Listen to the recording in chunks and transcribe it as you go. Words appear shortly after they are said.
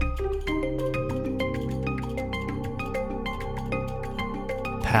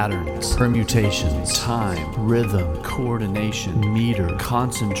patterns, permutations, time, rhythm, coordination, meter,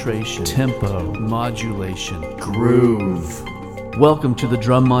 concentration, tempo, modulation, groove. Welcome to the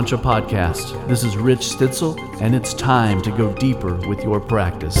Drum Mantra Podcast. This is Rich Stitzel, and it's time to go deeper with your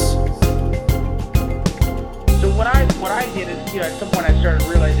practice. So what I did is, at some point I started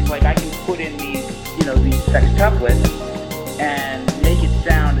realizing, I can put in these sextuplets and make it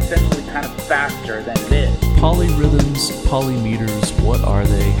sound essentially kind of faster than it is. Polyrhythms, polymeters, what are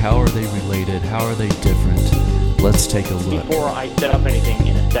they? How are they related? How are they different? Let's take a look. Before I set up anything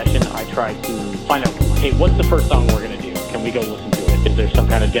in a session, I try to find out, hey, what's the first song we're going to do? Can we go listen to it? Is there some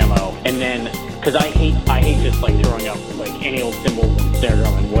kind of demo? And then, because I hate just throwing up any old cymbal and snare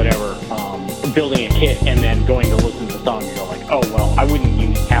drum and whatever, building a kit and then going to listen to the song and go oh, well, I wouldn't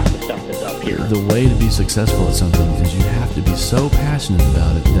use half the stuff that's up here. The way to be successful at something is you have to be so passionate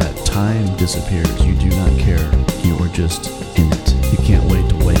about it that time disappears. You do not care. You are just in it. You can't wait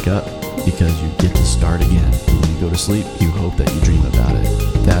to wake up because you get to start again. And when you go to sleep, you hope that you dream about it.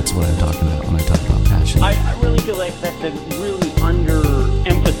 That's what I'm talking about when I talk about passion. I really feel like that's a really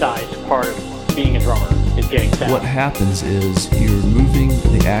underemphasized part of being a drummer is getting sound. What happens is you're moving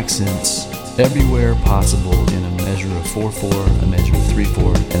the accents everywhere possible in a measure of 4/4, a measure of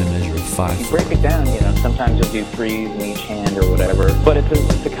 3/4, and a measure of 5/4. You break it down, sometimes you'll do threes in each hand or whatever, but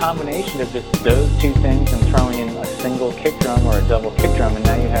it's a combination of just those two things and throwing in a single kick drum or a double kick drum, and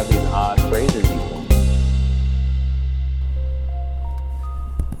now you have these odd phrases you can.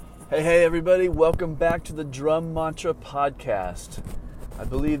 Hey everybody, welcome back to the Drum Mantra Podcast. I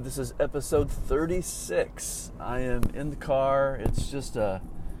believe this is episode 36. I am in the car. It's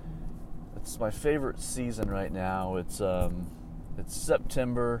my favorite season right now. It's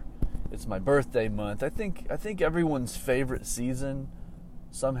September. It's my birthday month. I think everyone's favorite season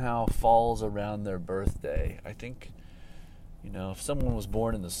somehow falls around their birthday. I think, if someone was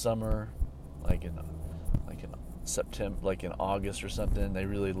born in the summer, like in September, like in August or something, they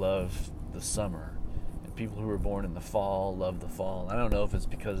really love the summer. And people who are born in the fall love the fall. I don't know if it's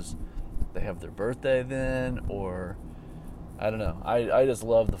because they have their birthday then, or I don't know. I just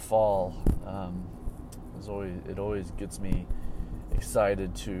love the fall. It always gets me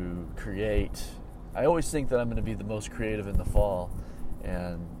excited to create. I always think that I'm going to be the most creative in the fall.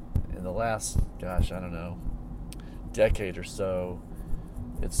 And in the last, decade or so,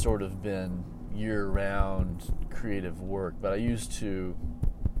 it's sort of been year-round creative work. But I used to,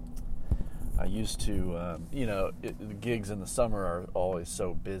 the gigs in the summer are always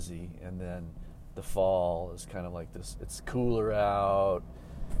so busy, and then the fall is kind of like this. It's cooler out.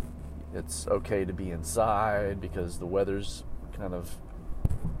 It's okay to be inside because the weather's kind of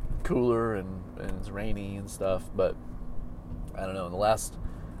cooler and it's rainy and stuff. But I don't know. In the last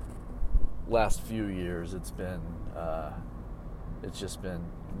few years, it's just been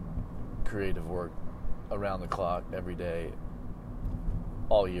creative work around the clock every day,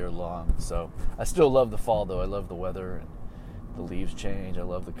 all year long. So I still love the fall, though. I love the weather and the leaves change. I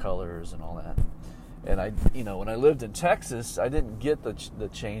love the colors and all that. And when I lived in Texas, I didn't get the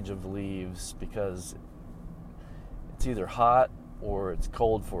change of leaves because it's either hot or it's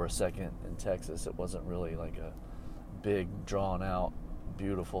cold for a second in Texas. It wasn't really like a big, drawn-out,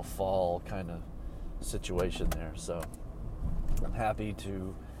 beautiful fall kind of situation there. So I'm happy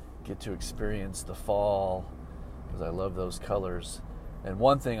to get to experience the fall because I love those colors. And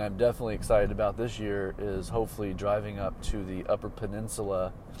one thing I'm definitely excited about this year is hopefully driving up to the Upper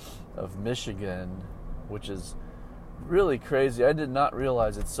Peninsula of Michigan, which is really crazy. I did not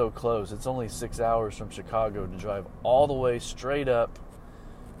realize it's so close. It's only 6 hours from Chicago to drive all the way straight up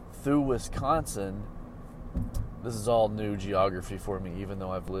through Wisconsin. This is all new geography for me, even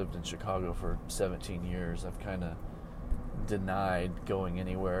though I've lived in Chicago for 17 years. I've kind of denied going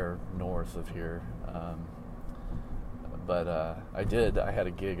anywhere north of here. But I did. I had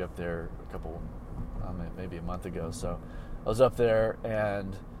a gig up there maybe a month ago. So I was up there,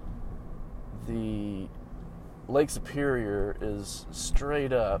 and the Lake Superior is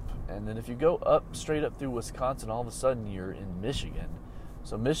straight up. And then if you go up straight up through Wisconsin, all of a sudden you're in Michigan.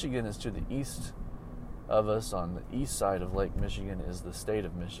 So Michigan is to the east of us. On the east side of Lake Michigan is the state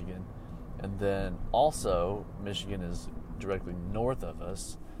of Michigan. And then also Michigan is directly north of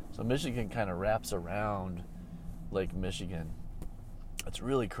us. So Michigan kind of wraps around Lake Michigan. It's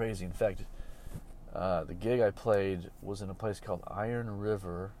really crazy. In fact, the gig I played was in a place called Iron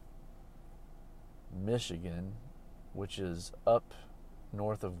River, Michigan, which is up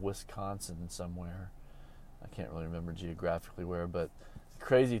north of Wisconsin somewhere. I can't really remember geographically where, but the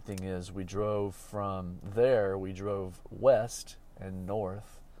crazy thing is we drove west and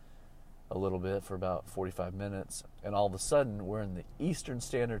north a little bit for about 45 minutes, and all of a sudden we're in the Eastern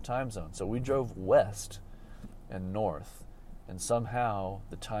Standard Time Zone. So we drove west and north, and somehow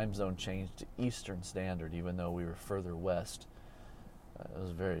the time zone changed to Eastern Standard, even though we were further west. It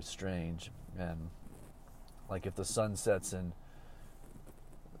was very strange. And like if the sun sets in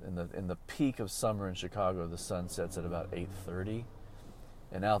the peak of summer in Chicago, the sun sets at about 8:30,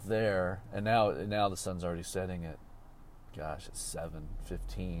 and out there, and now the sun's already setting at, gosh, it's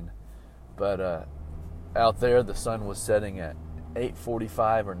 7:15. But out there, the sun was setting at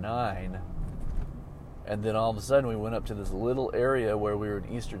 8:45 or 9, and then all of a sudden we went up to this little area where we were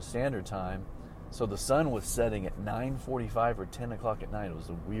in Eastern Standard Time, so the sun was setting at 9:45 or 10 o'clock at night. It was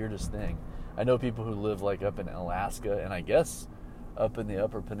the weirdest thing. I know people who live like up in Alaska, and I guess up in the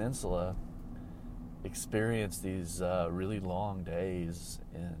Upper Peninsula, experience these really long days,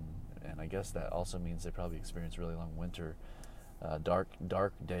 and I guess that also means they probably experience really long winter, dark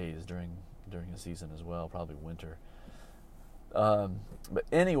days during the season as well, probably winter. But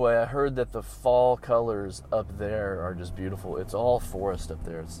anyway, I heard that the fall colors up there are just beautiful. It's all forest up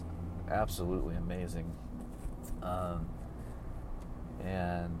there. It's absolutely amazing.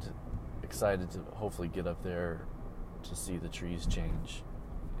 And excited to hopefully get up there to see the trees change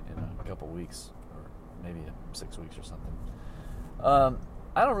in a couple weeks, or maybe 6 weeks or something.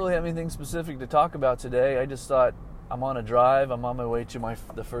 I don't really have anything specific to talk about today. I just thought, I'm on a drive. I'm on my way to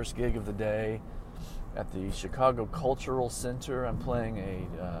the first gig of the day at the Chicago Cultural Center. I'm playing a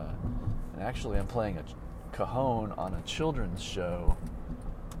cajon on a children's show.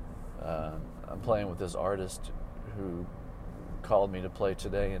 I'm playing with this artist who called me to play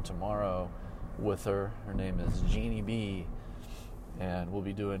today and tomorrow with her. Her name is Jeannie B, and we'll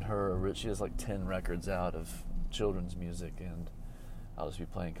be doing she has like 10 records out of children's music, and I'll just be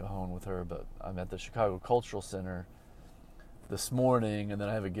playing cajon with her. But I'm at the Chicago Cultural Center this morning, and then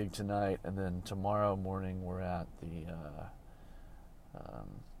I have a gig tonight, and then tomorrow morning we're at the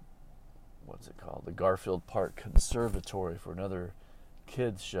what's it called, the Garfield Park Conservatory for another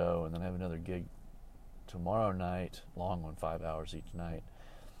kids show, and then I have another gig tomorrow night, long one, 5 hours each night.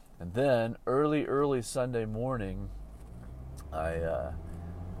 And then early Sunday morning, I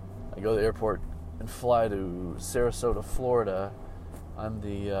go to the airport and fly to Sarasota, Florida.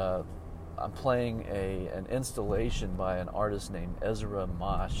 I'm playing an installation by an artist named Ezra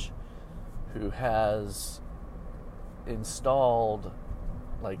Mosh, who has installed,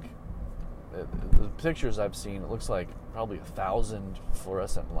 like, the pictures I've seen, it looks like probably 1,000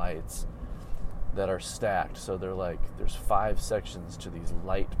 fluorescent lights that are stacked. So they're like, there's 5 sections to these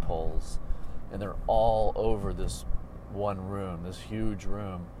light poles, and they're all over this one room, this huge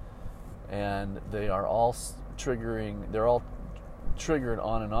room, and they are all they're all triggered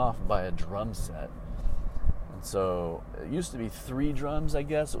on and off by a drum set. And so it used to be 3 drums, I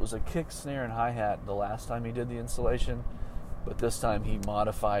guess. It was a kick, snare, and hi-hat the last time he did the installation, but this time he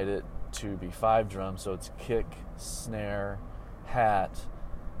modified it to be 5 drums. So it's kick, snare, hat,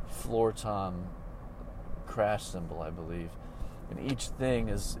 floor tom, crash cymbal, I believe, and each thing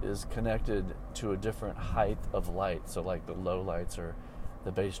is connected to a different height of light. So like the low lights are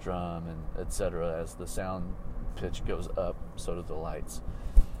the bass drum, and etc. As the sound pitch goes up, so do the lights.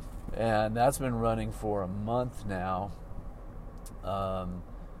 And that's been running for a month now,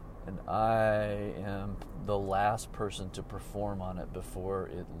 and I am the last person to perform on it before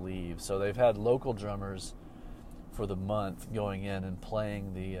it leaves. So they've had local drummers for the month going in and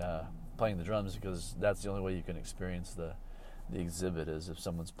playing the drums, because that's the only way you can experience the exhibit, is if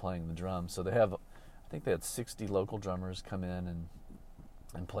someone's playing the drums. So I think they had 60 local drummers come in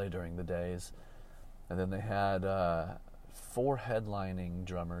and play during the days. And then they had 4 headlining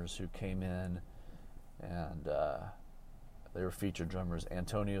drummers who came in, and they were featured drummers: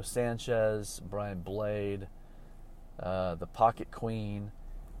 Antonio Sanchez, Brian Blade, the Pocket Queen,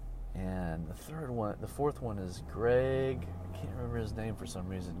 and the fourth one is Greg. I can't remember his name for some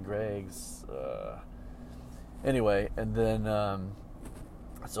reason. Greg's. Anyway, and then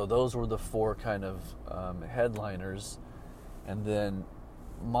so those were the 4 kind of headliners, and then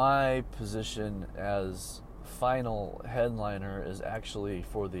my position as final headliner is actually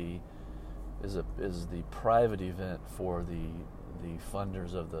is the private event for the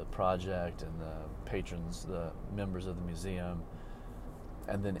funders of the project and the patrons, the members of the museum,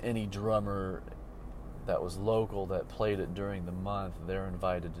 and then any drummer that was local that played it during the month, they're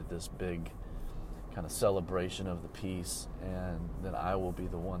invited to this big kind of celebration of the piece, and then I will be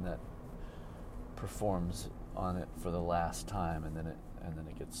the one that performs on it for the last time, and then it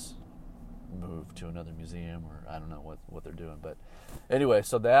gets moved to another museum, or I don't know what they're doing. But anyway,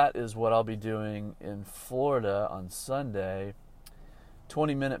 so that is what I'll be doing in Florida on Sunday.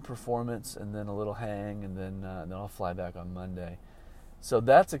 20-minute performance, and then a little hang, and then I'll fly back on Monday. So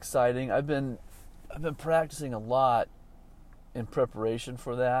that's exciting. I've been practicing a lot in preparation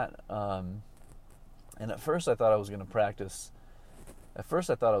for that. And at first I thought I was going to practice. At first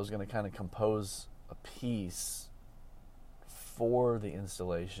I thought I was going to kind of compose a piece for the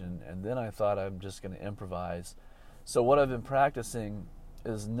installation, and then I thought I'm just going to improvise. So what I've been practicing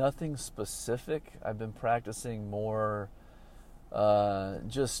is nothing specific. I've been practicing more I've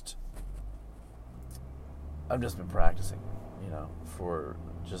just been practicing, for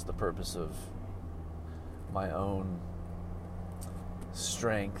just the purpose of my own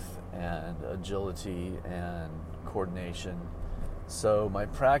strength and agility and coordination. So my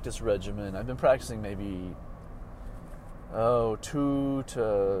practice regimen, I've been practicing maybe 2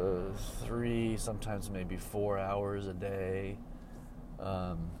 to 3, sometimes maybe 4 hours a day.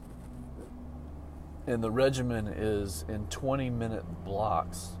 And the regimen is in 20-minute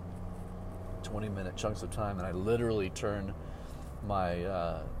blocks, 20-minute chunks of time, and I literally turn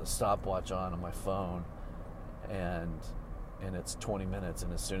my stopwatch on my phone, and it's 20 minutes,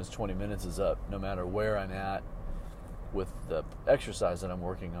 and as soon as 20 minutes is up, no matter where I'm at with the exercise that I'm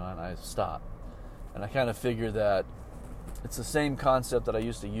working on, I stop. And I kind of figure that it's the same concept that we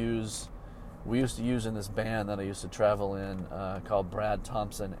used to use in this band that I used to travel in, called Brad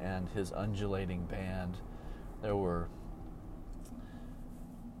Thompson and his Undulating Band.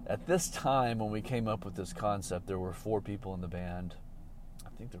 At this time when we came up with this concept, there were 4 people in the band. I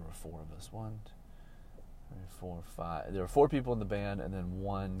think there were 4 of us. 1, 3, 4, 5. There were 4 people in the band, and then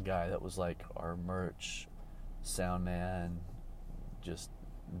one guy that was like our merch sound man, just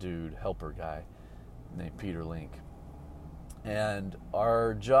dude, helper guy, named Peter Link. And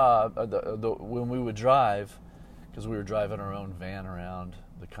our job, when we would drive, because we were driving our own van around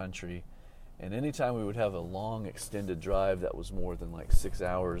the country, and anytime we would have a long extended drive that was more than like 6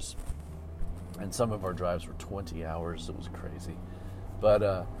 hours, and some of our drives were 20 hours, it was crazy. But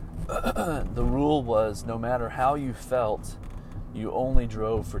the rule was, no matter how you felt, you only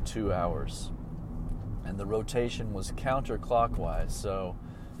drove for 2 hours. And the rotation was counterclockwise. So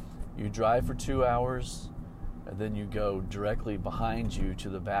you drive for 2 hours, and then you go directly behind you to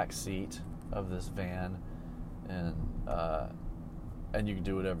the back seat of this van, and you could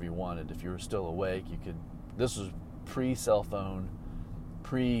do whatever you wanted. If you were still awake, you could. This was pre-cell phone,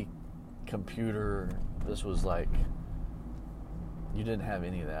 pre-computer. This was like, you didn't have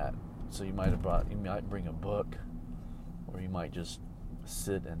any of that. So you might bring a book, or you might just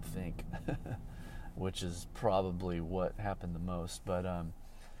sit and think, which is probably what happened the most. But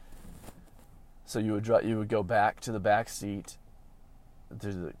so you would go back to the back seat,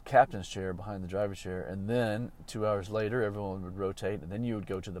 to the captain's chair behind the driver's chair, and then 2 hours later everyone would rotate, and then you would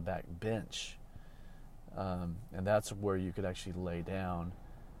go to the back bench, and that's where you could actually lay down,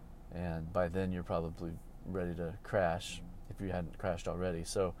 and by then you're probably ready to crash if you hadn't crashed already.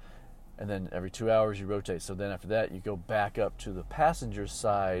 So, and then every 2 hours you rotate. So then after that you go back up to the passenger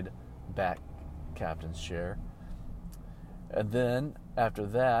side back captain's chair, and then after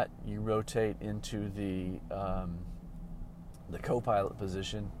that you rotate into the co-pilot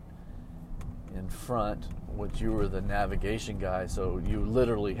position in front, which you were the navigation guy, so you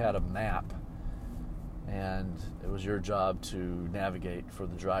literally had a map, and it was your job to navigate for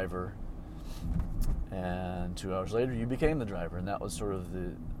the driver. And 2 hours later you became the driver, and that was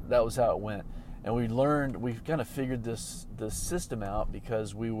how it went. And we kind of figured this system out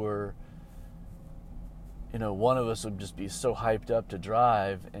because we were, one of us would just be so hyped up to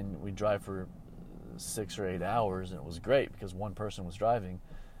drive, and we'd drive for 6 or 8 hours, and it was great because one person was driving.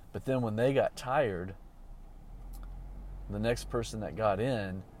 But then when they got tired, the next person that got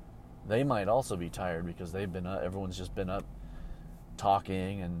in, they might also be tired because they've been up, everyone's just been up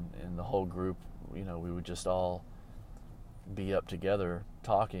talking, and the whole group, we would just all be up together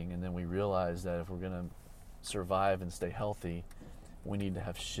talking. And then we realized that if we're going to survive and stay healthy, we need to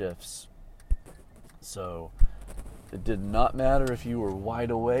have shifts. So it did not matter if you were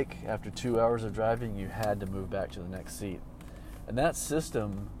wide awake after 2 hours of driving, you had to move back to the next seat. And that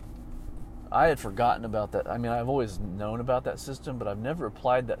system, I had forgotten about that. I mean, I've always known about that system, but I've never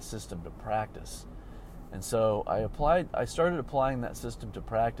applied that system to practice. And so I started applying that system to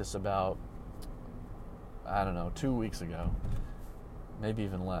practice about, 2 weeks ago, maybe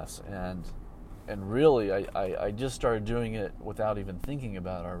even less. And really, I just started doing it without even thinking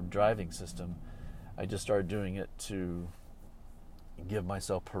about our driving system. I just started doing it to give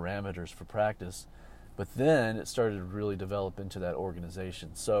myself parameters for practice, but then it started to really develop into that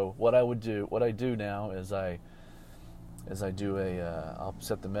organization. So what I do now is I'll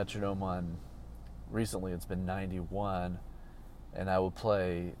set the metronome on. Recently it's been 91, and I will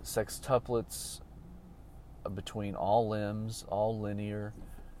play sextuplets between all limbs, all linear,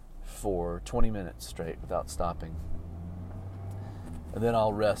 for 20 minutes straight without stopping. And then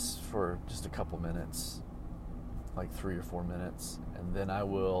I'll rest for just a couple minutes, like 3 or 4 minutes, and then I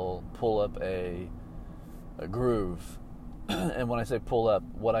will pull up a groove. And when I say pull up,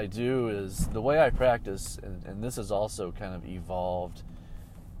 what I do is, the way I practice, and this has also kind of evolved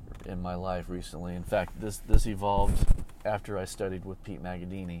in my life recently. In fact, this evolved after I studied with Pete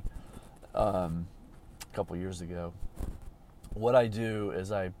Magadini a couple years ago. What I do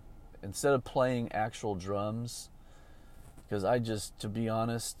is, instead of playing actual drums, because to be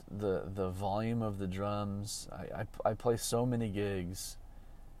honest, the volume of the drums, I play so many gigs,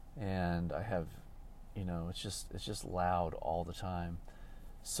 and I have, it's just loud all the time.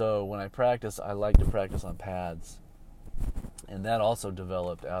 So when I practice, I like to practice on pads, and that also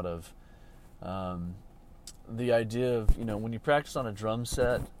developed out of the idea of, when you practice on a drum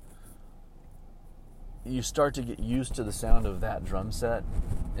set, you start to get used to the sound of that drum set.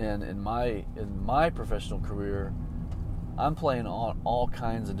 And in my professional career, I'm playing on all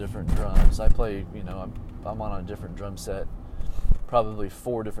kinds of different drums. I play, I'm on a different drum set, probably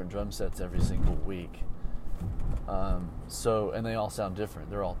 4 different drum sets every single week. And they all sound different.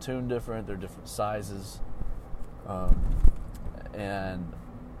 They're all tuned different. They're different sizes. And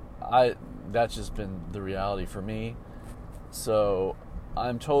that's just been the reality for me. So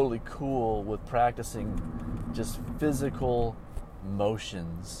I'm totally cool with practicing just physical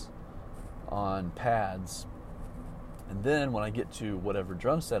motions on pads. And then when I get to whatever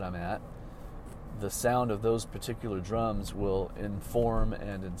drum set I'm at, the sound of those particular drums will inform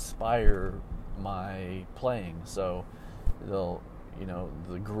and inspire my playing. So they'll,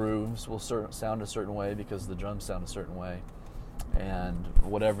 the grooves will sound a certain way because the drums sound a certain way. And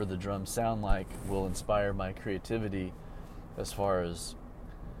whatever the drums sound like will inspire my creativity as far as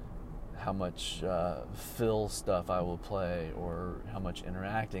how much fill stuff I will play, or how much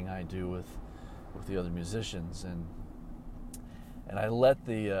interacting I do with the other musicians. And I like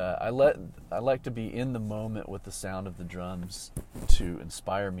to be in the moment with the sound of the drums to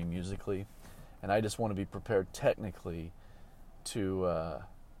inspire me musically, and I just want to be prepared technically to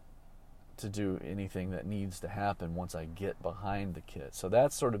do anything that needs to happen once I get behind the kit. So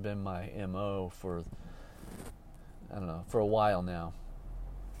that's sort of been my MO for a while now.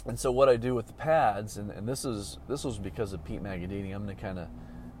 And so what I do with the pads, and this was because of Pete Magadini. I'm going to kind of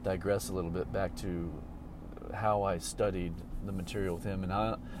digress a little bit back to how I studied the material with him.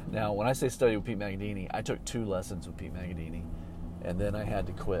 And now, when I say study with Pete Magadini, I took 2 lessons with Pete Magadini, and then I had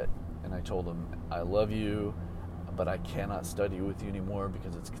to quit. And I told him, I love you, but I cannot study with you anymore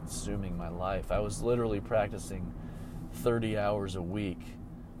because it's consuming my life. I was literally practicing 30 hours a week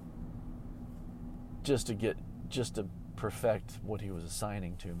just to perfect what he was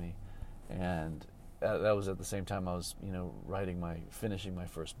assigning to me. And that was at the same time I was, finishing my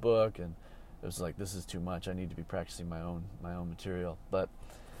first book, and it was like, this is too much. I need to be practicing my own material. But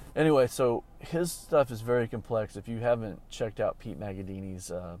anyway, so his stuff is very complex. If you haven't checked out Pete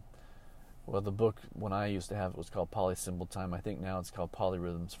Magadini's, the book when I used to have it was called Polysymbol Time. I think now it's called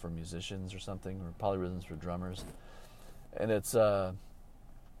Polyrhythms for Musicians or something, or Polyrhythms for Drummers. And it's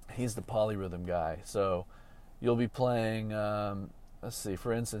he's the polyrhythm guy. So you'll be playing,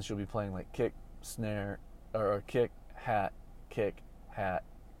 for instance, you'll be playing like kick, snare, or kick, hat, kick, hat,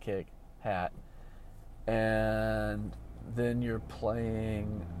 kick, hat. And then you're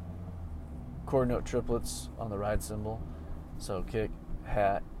playing chord note triplets on the ride cymbal. So kick,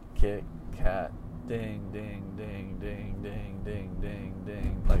 hat, kick, hat, ding, ding, ding, ding, ding, ding, ding,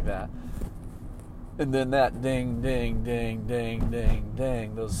 ding, like that. And then that ding, ding, ding, ding, ding,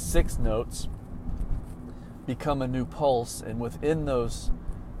 ding, those 6 notes become a new pulse, and within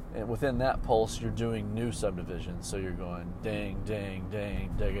that pulse, you're doing new subdivisions. So you're going ding, ding,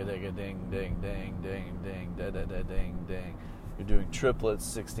 ding, digga, digga, ding, ding, ding, ding, ding, da, da, da, ding, ding. You're doing triplets,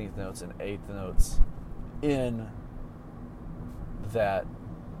 16th notes, and 8th notes in that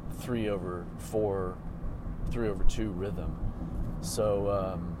 3/4, 3/2 rhythm.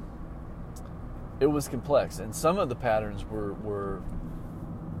 So it was complex, and some of the patterns were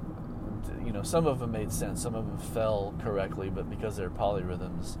some of them made sense, some of them fell correctly, but because they're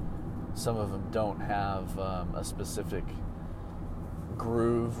polyrhythms, some of them don't have a specific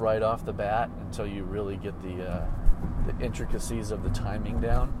groove right off the bat until you really get the intricacies of the timing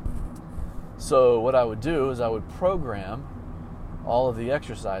down. So what I would do is I would program all of the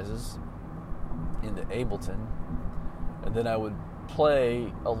exercises into Ableton, and then I would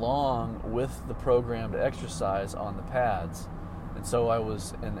play along with the programmed exercise on the pads. And so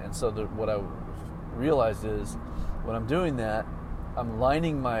what I realized is when I'm doing that, I'm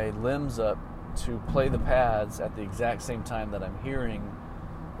lining my limbs up to play the pads at the exact same time that I'm hearing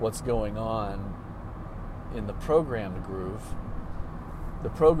what's going on in the programmed groove. The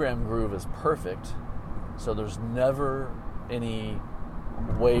programmed groove is perfect, so there's never any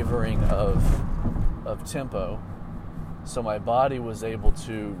wavering of tempo. So my body was able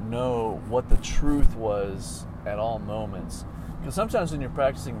to know what the truth was at all moments. Because sometimes when you're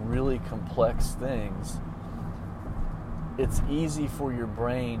practicing really complex things, it's easy for your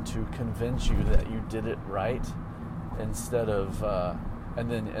brain to convince you that you did it right, instead of and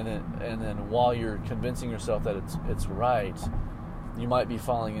then while you're convincing yourself that it's right, you might be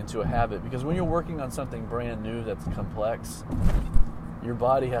falling into a habit. Because when you're working on something brand new that's complex, your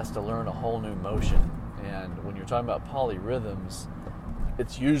body has to learn a whole new motion. And when you're talking about polyrhythms,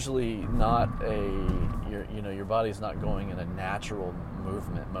 it's usually not your body's not going in a natural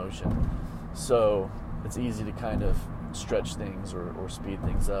motion. So it's easy to kind of stretch things or speed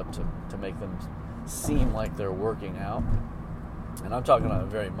things up to make them seem like they're working out. And I'm talking on a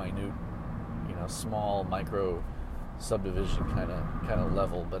very minute, small micro subdivision kind of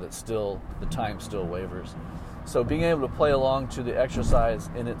level, but it's still, the time still wavers. So being able to play along to the exercise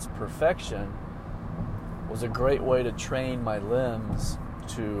in its perfection was a great way to train my limbs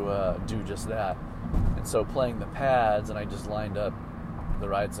to do just that. And so playing the pads, and I just lined up the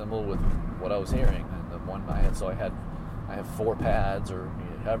ride cymbal with what I was hearing, and the one I had. So I have 4 pads, or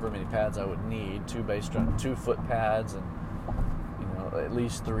however many pads I would need, 2 bass drum, 2 foot pads, and at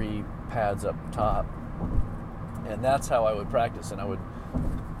least 3 pads up top. And that's how I would practice. And I would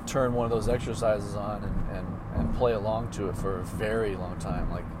turn one of those exercises on and play along to it for a very long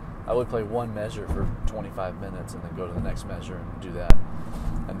time. Like, I would play one measure for 25 minutes and then go to the next measure and do that.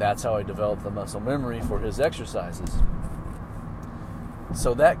 And that's how I developed the muscle memory for his exercises.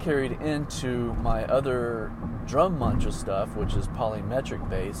 So that carried into my other drum mantra stuff, which is polymetric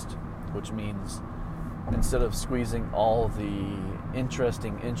based, which means instead of squeezing all the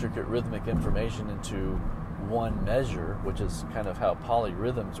interesting, intricate rhythmic information into one measure, which is kind of how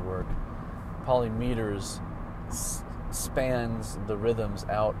polyrhythms work, polymeters spans the rhythms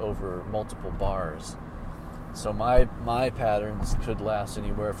out over multiple bars. So my patterns could last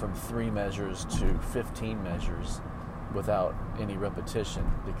anywhere from 3 measures to 15 measures without any repetition,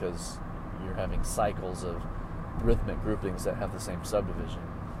 because you're having cycles of rhythmic groupings that have the same subdivision.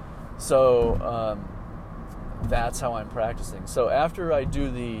 So that's how I'm practicing. So after I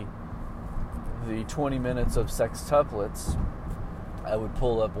do the 20 minutes of sextuplets, I would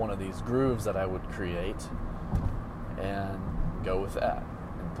pull up one of these grooves that I would create and go with that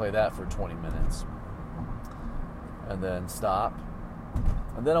and play that for 20 minutes and then stop.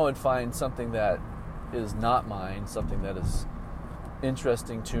 And then I would find something that is not mine, something that is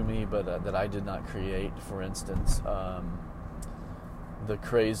interesting to me but that I did not create. For instance, the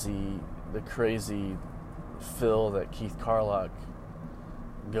crazy fill that Keith Carlock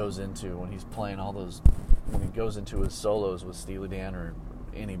goes into when he's playing when he goes into his solos with Steely Dan or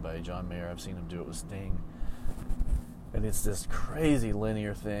anybody, John Mayer. I've seen him do it with Sting. And it's this crazy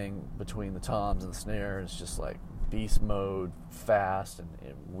linear thing between the toms and the snare. It's just like beast mode, fast and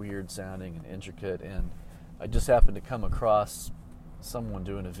weird sounding and intricate. And I just happened to come across someone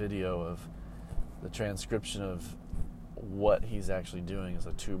doing a video of the transcription of what he's actually doing as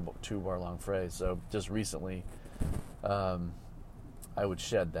a two bar long phrase. So just recently, I would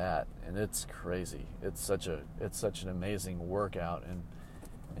shed that, and it's crazy. It's such an amazing workout,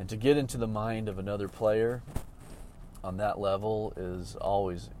 and to get into the mind of another player on that level is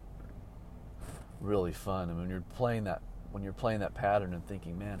always really fun. And when you're playing that pattern and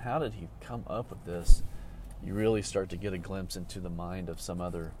thinking, man, how did he come up with this? You really start to get a glimpse into the mind of some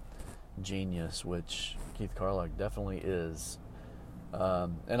other genius, which Keith Carlock definitely is.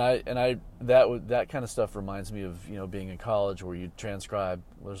 That kind of stuff reminds me of being in college where you transcribe.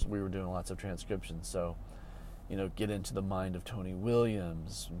 We were doing lots of transcriptions, so get into the mind of Tony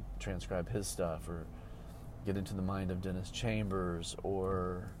Williams, transcribe his stuff, or get into the mind of Dennis Chambers,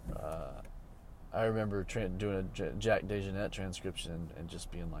 or I remember doing a Jack DeJohnette transcription and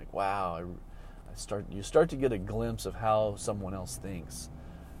just being like, wow, you start to get a glimpse of how someone else thinks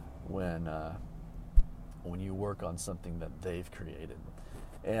when you work on something that they've created.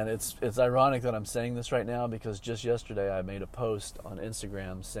 And it's ironic that I'm saying this right now, because just yesterday I made a post on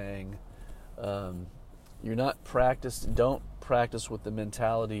Instagram saying, don't practice with the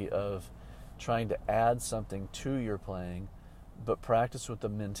mentality of trying to add something to your playing, but practice with the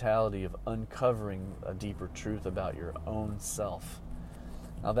mentality of uncovering a deeper truth about your own self.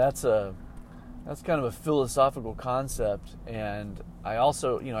 Now that's kind of a philosophical concept, and I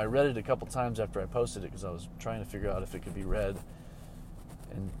also, I read it a couple times after I posted it because I was trying to figure out if it could be read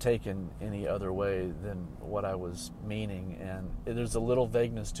and taken any other way than what I was meaning. And there's a little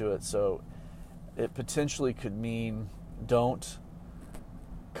vagueness to it, so it potentially could mean don't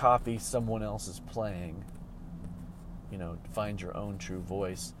copy someone else's playing. Find your own true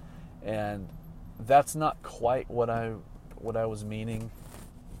voice. And that's not quite what I was meaning.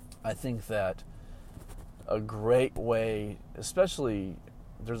 I think that a great way, especially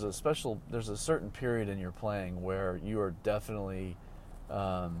there's a certain period in your playing where you are definitely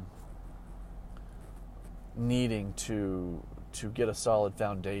needing to get a solid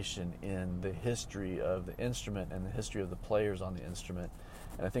foundation in the history of the instrument and the history of the players on the instrument.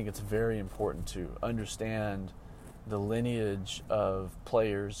 And I think it's very important to understand the lineage of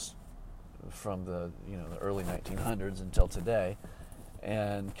players from the early 1900s until today,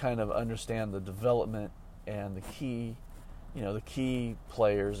 and kind of understand the development and the key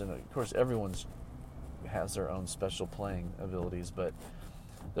players. And of course everyone's has their own special playing abilities, but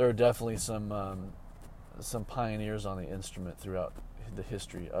there are definitely some pioneers on the instrument throughout the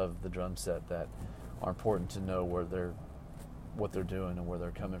history of the drum set that are important to know what they're doing and where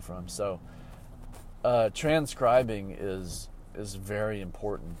they're coming from. So transcribing is very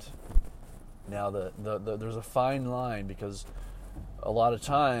important. Now there's a fine line, because a lot of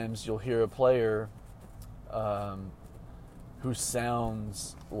times you'll hear a player who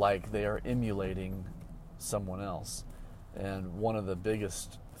sounds like they are emulating someone else. And one of the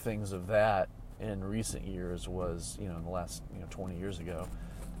biggest things of that in recent years was, in the last 20 years ago,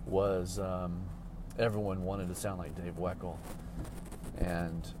 was everyone wanted to sound like Dave Weckl.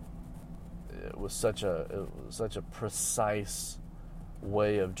 And it was such a precise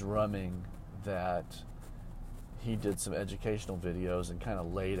way of drumming that he did some educational videos and kind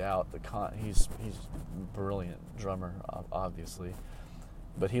of laid out he's a brilliant drummer, obviously,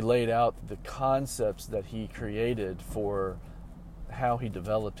 but he laid out the concepts that he created for how he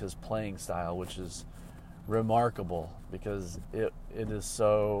developed his playing style, which is remarkable, because it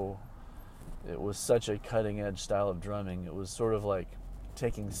was such a cutting edge style of drumming. It was sort of like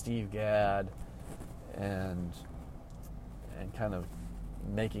taking Steve Gadd and kind of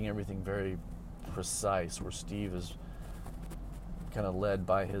making everything very precise, where Steve is kind of led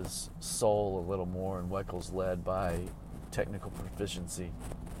by his soul a little more, and Weckel's led by technical proficiency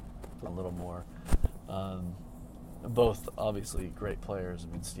a little more. Both obviously great players.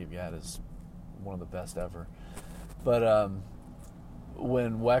 I mean, Steve Gadd is one of the best ever. But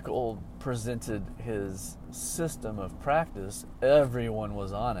when Weckel presented his system of practice, everyone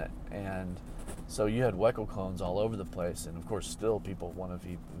was on it. And so you had Weckel clones all over the place. And of course, still people want to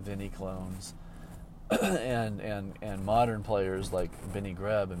be Vinny clones. and modern players like Benny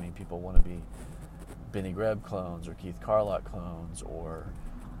Greb. I mean, people want to be Benny Greb clones or Keith Carlock clones, or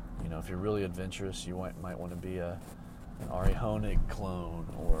if you're really adventurous, you might want to be an Ari Honig clone,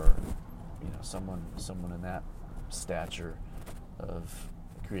 or someone in that stature of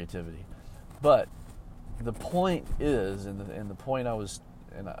creativity. But the point is, and the point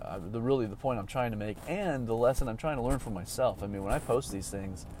the point I'm trying to make, and the lesson I'm trying to learn for myself. I mean, when I post these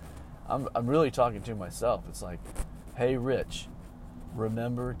things, I'm really talking to myself. It's like, hey, Rich,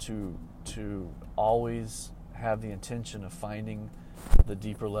 remember to always have the intention of finding the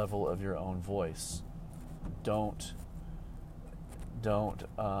deeper level of your own voice. Don't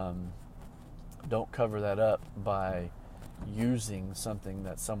cover that up by using something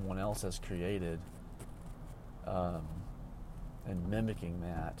that someone else has created and mimicking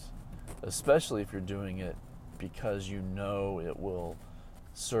that, especially if you're doing it because it will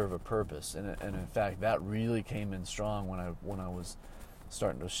serve a purpose. And in fact, that really came in strong when I was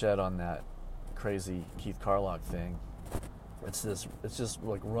starting to shed on that crazy Keith Carlock thing. It's just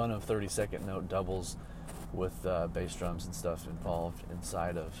like run of 30-second note doubles with bass drums and stuff involved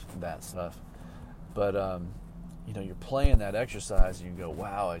inside of that stuff. But you're playing that exercise and you go,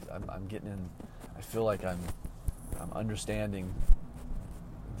 wow, I'm getting in. I feel like I'm understanding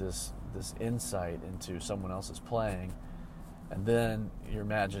this insight into someone else's playing. And then your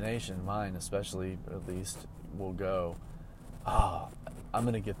imagination, mine especially, at least, will go, oh, I'm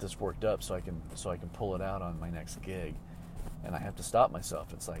going to get this worked up so I can pull it out on my next gig. And I have to stop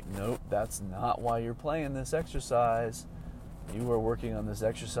myself. It's like, nope, that's not why you're playing this exercise. You are working on this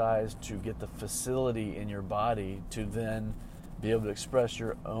exercise to get the facility in your body to then be able to express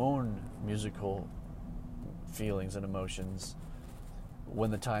your own musical feelings and emotions when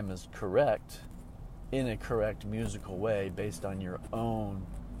the time is correct, in a correct musical way based on your own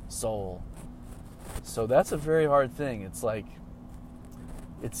soul. So that's a very hard thing. It's like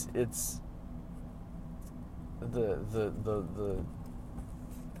it's the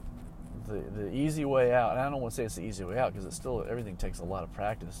the easy way out, and I don't want to say it's the easy way out because it's still, everything takes a lot of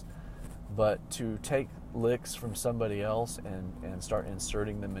practice, but to take licks from somebody else and start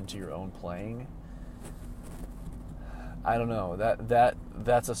inserting them into your own playing, I don't know,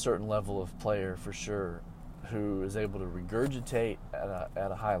 that's a certain level of player for sure who is able to regurgitate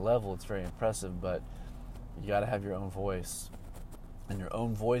at a high level. It's very impressive, but you got to have your own voice, and your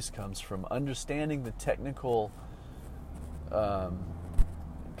own voice comes from understanding the technical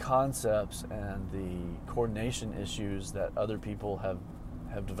concepts and the coordination issues that other people have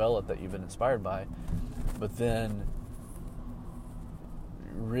developed that you've been inspired by, but then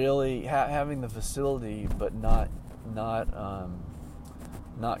really having the facility, but not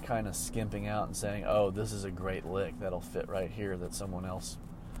kind of skimping out and saying, oh, this is a great lick that'll fit right here that someone else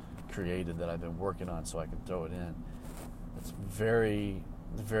created that I've been working on so I can throw it in. It's very,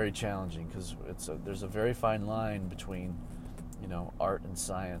 very challenging because there's a very fine line between, art and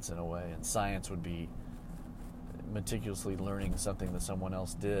science in a way, and science would be meticulously learning something that someone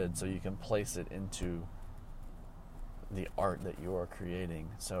else did so you can place it into the art that you are creating.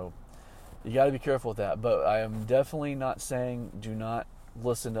 So you got to be careful with that, but I am definitely not saying do not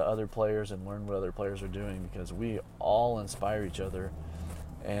listen to other players and learn what other players are doing, because we all inspire each other,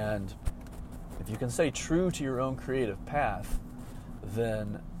 and if you can stay true to your own creative path,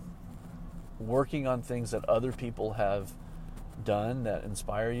 then working on things that other people have done that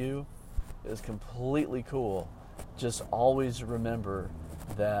inspire you is completely cool. Just always remember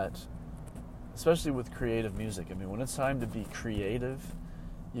that, especially with creative music, I mean, when it's time to be creative,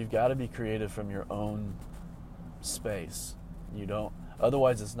 you've got to be creative from your own space.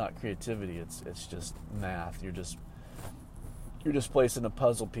 Otherwise it's not creativity, it's just math. You're just placing a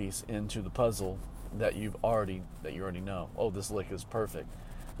puzzle piece into the puzzle that you already know. Oh, this lick is perfect.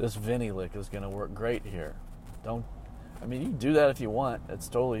 This Vinny lick is going to work great here. You can do that if you want. It's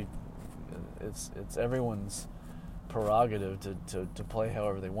totally, it's everyone's prerogative to play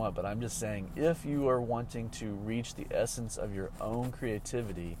however they want. But I'm just saying, if you are wanting to reach the essence of your own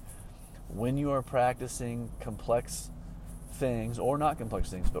creativity, when you are practicing complex things, or not complex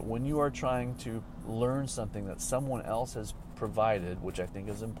things, but when you are trying to learn something that someone else has provided, which I think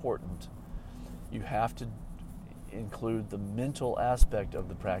is important, you have to include the mental aspect of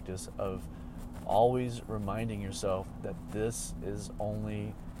the practice of always reminding yourself that this is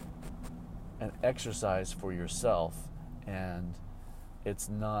only an exercise for yourself, and it's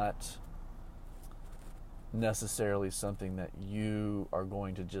not necessarily something that you are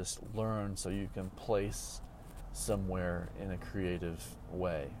going to just learn so you can place somewhere in a creative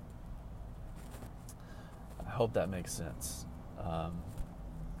way. I hope that makes sense.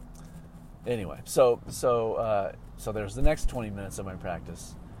 Anyway, so there's the next 20 minutes of my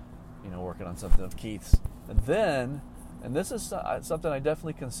practice, working on something of Keith's, and then, and this is something I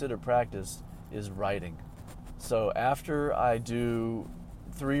definitely consider practice, is writing. So after I do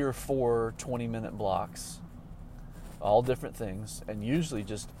 3 or 4 20-minute blocks, all different things, and usually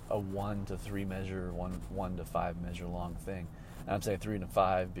just a 1 to 3 measure, 1 to 5 measure long thing. And I'm saying 3 to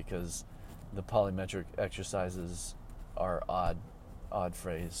 5 because the polymetric exercises are odd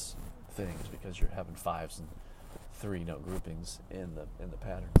phrase things, because you're having 5s and 3 note groupings in the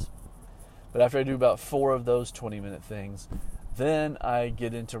patterns. But after I do about 4 of those 20-minute things, then I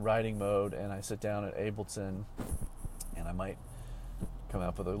get into writing mode, and I sit down at Ableton, and I might come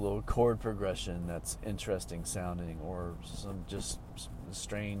up with a little chord progression that's interesting sounding, or some just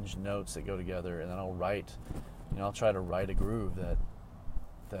strange notes that go together, and then I'll write, I'll try to write a groove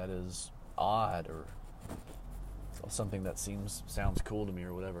that is odd, or something that sounds cool to me,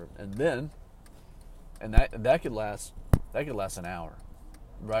 or whatever. And then, and that could last an hour.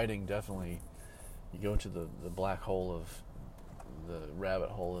 Writing, definitely, you go into the black hole of the rabbit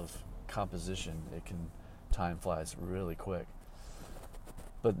hole of composition. Time flies really quick.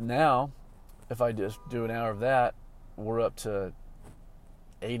 But now, if I just do an hour of that, we're up to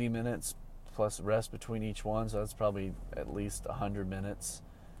 80 minutes plus rest between each one, so that's probably at least 100 minutes.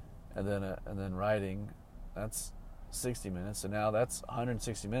 And then writing, that's 60 minutes. So now that's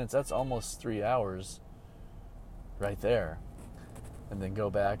 160 minutes. That's almost 3 hours right there. And then go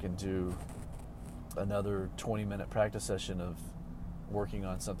back and do another 20-minute practice session of working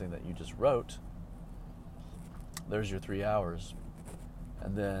on something that you just wrote. There's your 3 hours.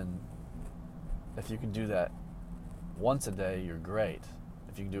 And then if you can do that once a day, you're great.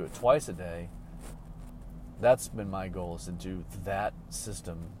 If you can do it twice a day, that's been my goal, is to do that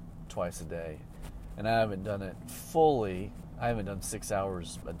system twice a day. And I haven't done it fully. I haven't done 6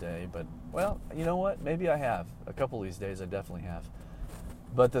 hours a day, but, well, you know what? Maybe I have. A couple of these days I definitely have.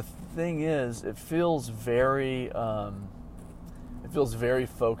 But the thing is, it feels very feels very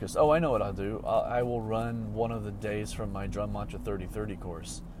focused. Oh, I know what I'll do. I will run one of the days from my Drum Mantra 30-30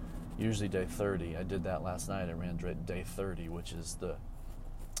 course, usually day 30. I did that last night. I ran day 30, which is the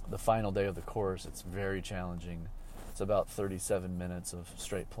final day of the course. It's very challenging. It's about 37 minutes of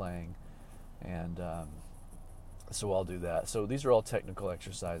straight playing, and so I'll do that. So these are all technical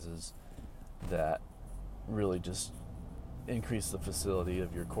exercises that really just increase the facility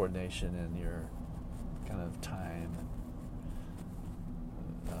of your coordination and your kind of time and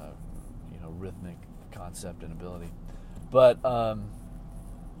rhythmic concept and ability. But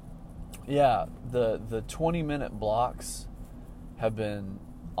yeah, the 20-minute blocks have been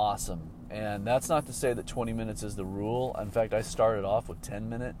awesome. And that's not to say that 20 minutes is the rule. In fact, I started off with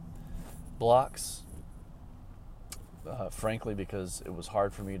 10-minute blocks, frankly, because it was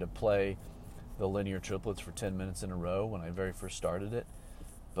hard for me to play the linear triplets for 10 minutes in a row when I very first started it.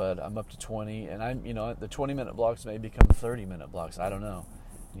 But I'm up to 20, and the 20-minute blocks may become 30-minute blocks. I don't know.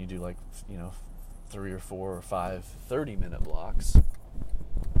 You do 3 or 4 or 5 30-minute blocks,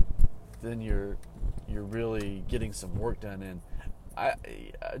 then you're really getting some work done. And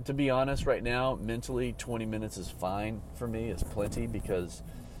to be honest, right now, mentally, 20 minutes is fine for me. It's plenty, because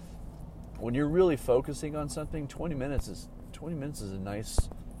when you're really focusing on something, 20 minutes is a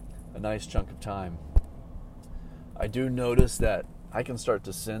nice chunk of time. I do notice that I can start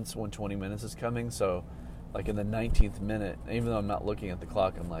to sense when 20 minutes is coming. So, like in the 19th minute, even though I'm not looking at the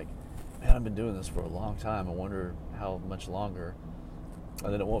clock, I'm like, man, I've been doing this for a long time. I wonder how much longer.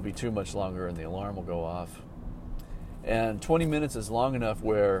 And then it won't be too much longer, and the alarm will go off. And 20 minutes is long enough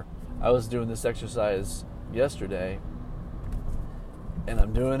where I was doing this exercise yesterday, and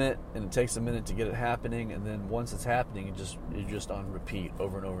I'm doing it, and it takes a minute to get it happening, and then once it's happening, you're just on repeat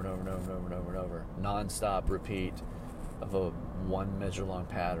over and over and over and over and over and over and over, non-stop repeat of a 1 measure long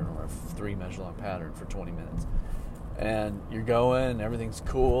pattern or a 3 measure long pattern for 20 minutes. And you're going, and everything's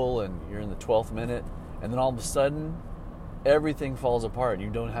cool, and you're in the 12th minute, and then all of a sudden, everything falls apart.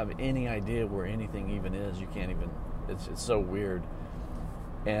 You don't have any idea where anything even is. You can't even, it's so weird.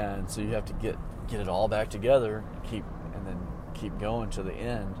 And so you have to get it all back together, keep going to the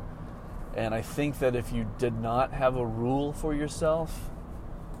end. And I think that if you did not have a rule for yourself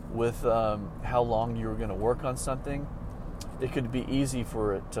with how long you were going to work on something, it could be easy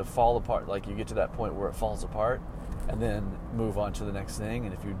for it to fall apart. Like, you get to that point where it falls apart and then move on to the next thing.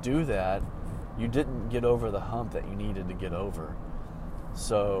 And if you do that, you didn't get over the hump that you needed to get over.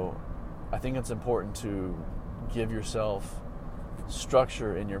 So I think it's important to give yourself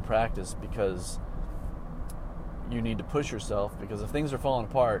structure in your practice, because you need to push yourself, because if things are falling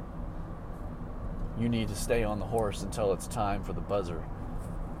apart, you need to stay on the horse until it's time for the buzzer.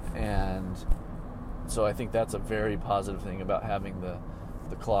 And so I think that's a very positive thing about having the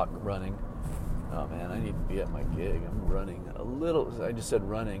clock running. Oh man, I need to be at my gig. I'm running a little. I just said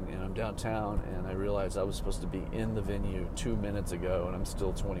running, and I'm downtown, and I realized I was supposed to be in the venue 2 minutes ago, and I'm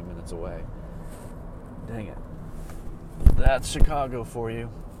still 20 minutes away. Dang it. That's Chicago for you.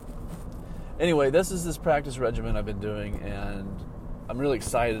 Anyway, this is this practice regimen I've been doing, and I'm really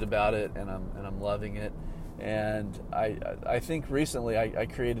excited about it, and I'm loving it. And I think recently I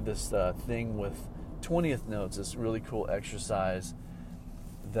created this thing with 20th notes, this really cool exercise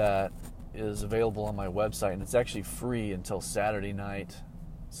that is available on my website, and it's actually free until Saturday night,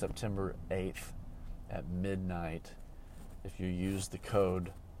 September 8th at midnight. If you use the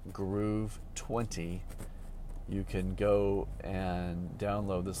code GROOVE20, you can go and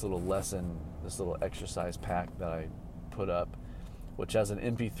download this little lesson, this little exercise pack that I put up, which has an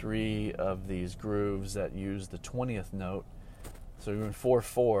MP3 of these grooves that use the 20th note. So you're in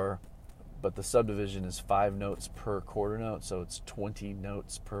 4/4, but the subdivision is 5 notes per quarter note, so it's 20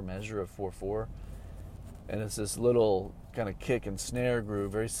 notes per measure of 4/4. And it's this little kind of kick and snare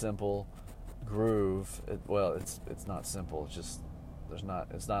groove, very simple groove. It's not simple. It's just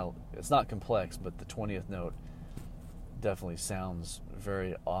it's not complex, but the 20th note definitely sounds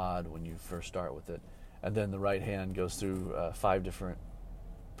very odd when you first start with it. And then the right hand goes through 5 different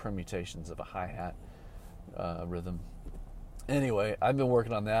permutations of a hi-hat rhythm. Anyway, I've been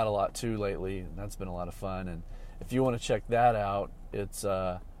working on that a lot too lately, and that's been a lot of fun. And if you want to check that out, it's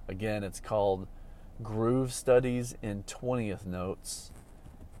again, it's called Groove Studies in 20th Notes,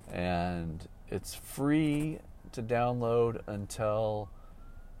 and it's free to download until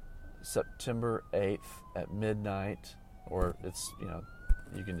September 8th at midnight, or it's,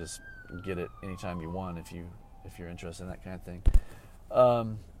 you can just get it anytime you want if you're interested in that kind of thing.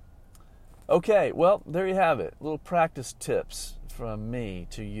 Okay, well, there you have it. Little practice tips from me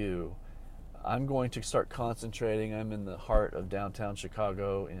to you. I'm going to start concentrating. I'm in the heart of downtown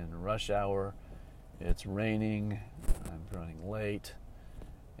Chicago in rush hour. It's raining. I'm running late,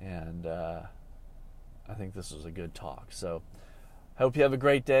 and I think this was a good talk. So hope you have a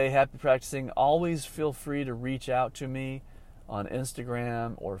great day. Happy practicing. Always feel free to reach out to me on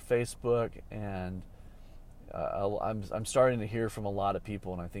Instagram or Facebook, and I'm starting to hear from a lot of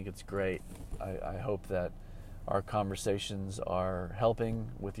people, and I think it's great. I hope that our conversations are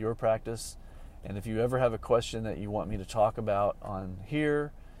helping with your practice. And if you ever have a question that you want me to talk about on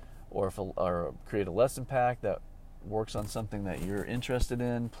here, or create a lesson pack that works on something that you're interested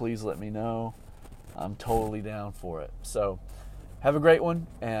in, please let me know. I'm totally down for it. So have a great one,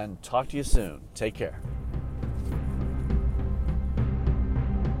 and talk to you soon. Take care.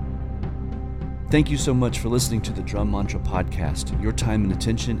 Thank you so much for listening to the Drum Mantra podcast. Your time and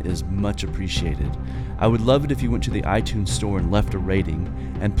attention is much appreciated. I would love it if you went to the iTunes store and left a rating,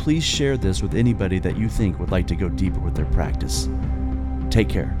 and please share this with anybody that you think would like to go deeper with their practice. Take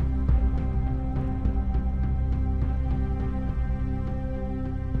care.